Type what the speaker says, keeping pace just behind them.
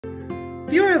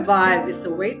Puravive is a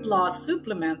weight loss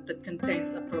supplement that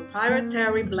contains a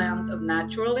proprietary blend of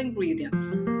natural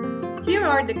ingredients. Here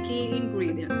are the key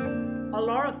ingredients.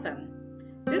 Olorofen.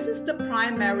 This is the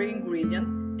primary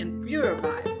ingredient in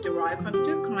Puravive, derived from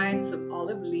two kinds of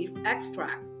olive leaf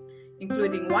extract,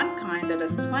 including one kind that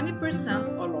has 20%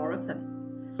 olorofen.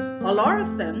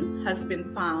 Olorofen has been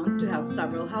found to have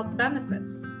several health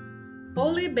benefits.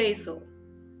 Holy basil.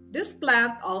 This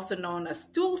plant, also known as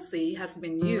tulsi, has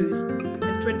been used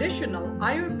in traditional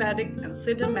Ayurvedic and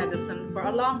Siddha medicine for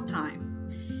a long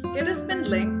time. It has been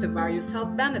linked to various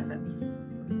health benefits.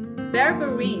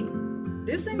 Berberine.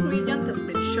 This ingredient has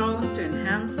been shown to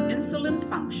enhance insulin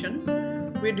function,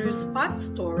 reduce fat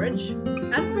storage,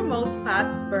 and promote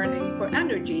fat burning for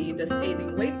energy, thus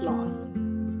aiding weight loss.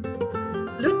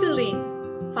 Lutein.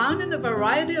 Found in a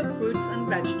variety of fruits and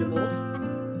vegetables,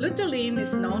 lutein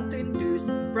is known to induce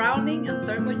browning and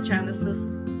thermogenesis,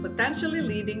 potentially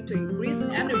leading to increased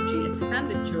energy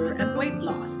expenditure and weight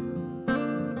loss.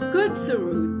 Kudzu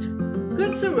root.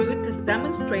 Kudzu root has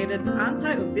demonstrated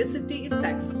anti-obesity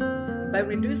effects by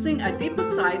reducing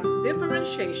adipocyte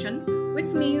differentiation,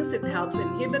 which means it helps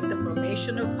inhibit the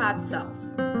formation of fat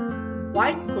cells.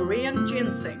 White Korean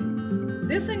ginseng.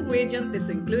 This ingredient is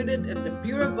included in the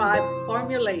Puravive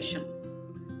formulation.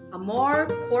 Amur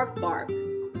cork bark.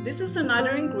 This is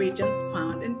another ingredient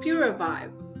found in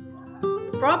Puravive.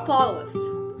 Propolis.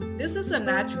 This is a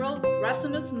natural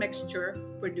resinous mixture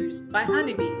produced by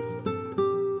honeybees.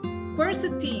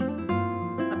 Quercetin,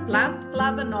 a plant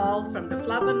flavanol from the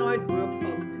flavonoid group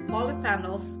of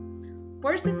polyphenols.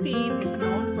 Quercetin is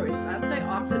known for its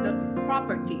antioxidant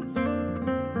properties.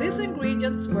 These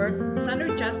ingredients work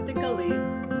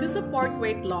synergistically to support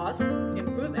weight loss,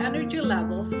 improve energy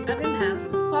levels, and enhance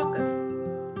focus.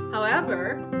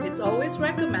 However, it's always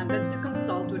recommended to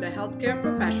consult with a healthcare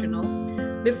professional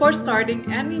before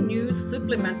starting any new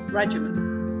supplement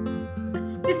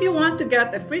regimen. If you want to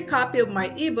get a free copy of my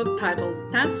ebook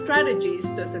titled 10 Strategies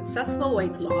to a Successful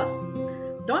Weight Loss,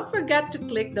 don't forget to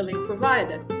click the link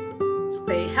provided.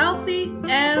 Stay healthy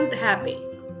and happy!